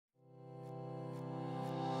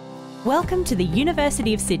Welcome to the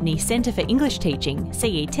University of Sydney Centre for English Teaching,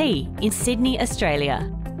 CET, in Sydney,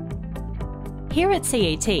 Australia. Here at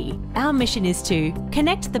CET, our mission is to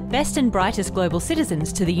connect the best and brightest global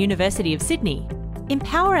citizens to the University of Sydney,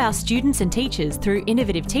 empower our students and teachers through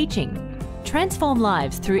innovative teaching, transform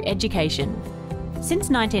lives through education. Since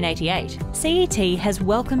 1988, CET has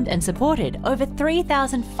welcomed and supported over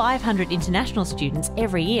 3,500 international students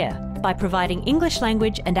every year by providing English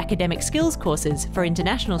language and academic skills courses for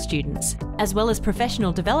international students, as well as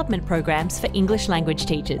professional development programs for English language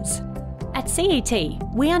teachers. At CET,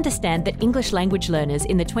 we understand that English language learners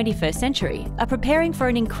in the 21st century are preparing for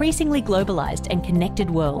an increasingly globalised and connected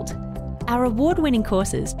world. Our award-winning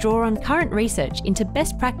courses draw on current research into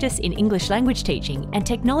best practice in English language teaching and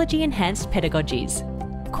technology-enhanced pedagogies.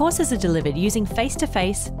 Courses are delivered using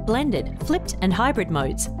face-to-face, blended, flipped and hybrid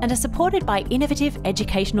modes and are supported by innovative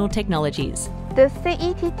educational technologies. The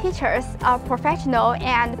CET teachers are professional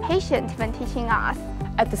and patient when teaching us.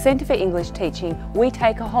 At the Centre for English Teaching, we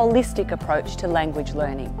take a holistic approach to language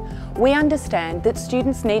learning. We understand that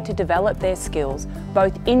students need to develop their skills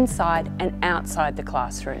both inside and outside the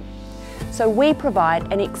classroom. So we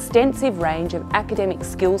provide an extensive range of academic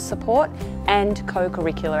skills support and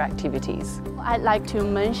co-curricular activities. I'd like to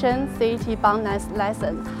mention CET Bonus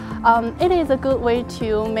lesson. It is a good way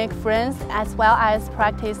to make friends as well as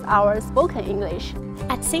practice our spoken English.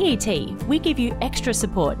 At CET, we give you extra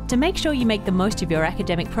support to make sure you make the most of your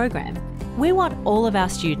academic program. We want all of our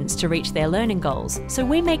students to reach their learning goals, so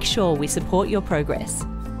we make sure we support your progress.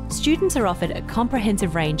 Students are offered a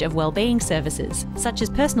comprehensive range of wellbeing services, such as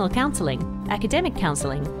personal counselling, academic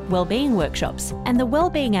counselling, wellbeing workshops, and the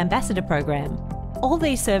Wellbeing Ambassador program. All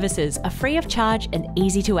these services are free of charge and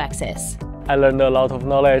easy to access. I learned a lot of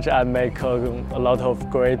knowledge and make a lot of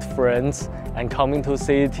great friends, and coming to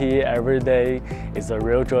CET every day is a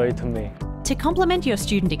real joy to me. To complement your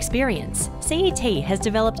student experience, CET has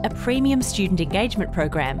developed a premium student engagement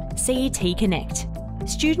program, CET Connect.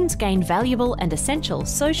 Students gain valuable and essential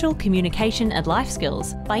social, communication and life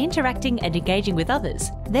skills by interacting and engaging with others,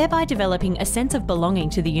 thereby developing a sense of belonging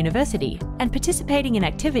to the university and participating in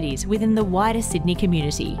activities within the wider Sydney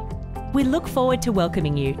community. We look forward to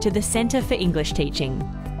welcoming you to the Centre for English Teaching.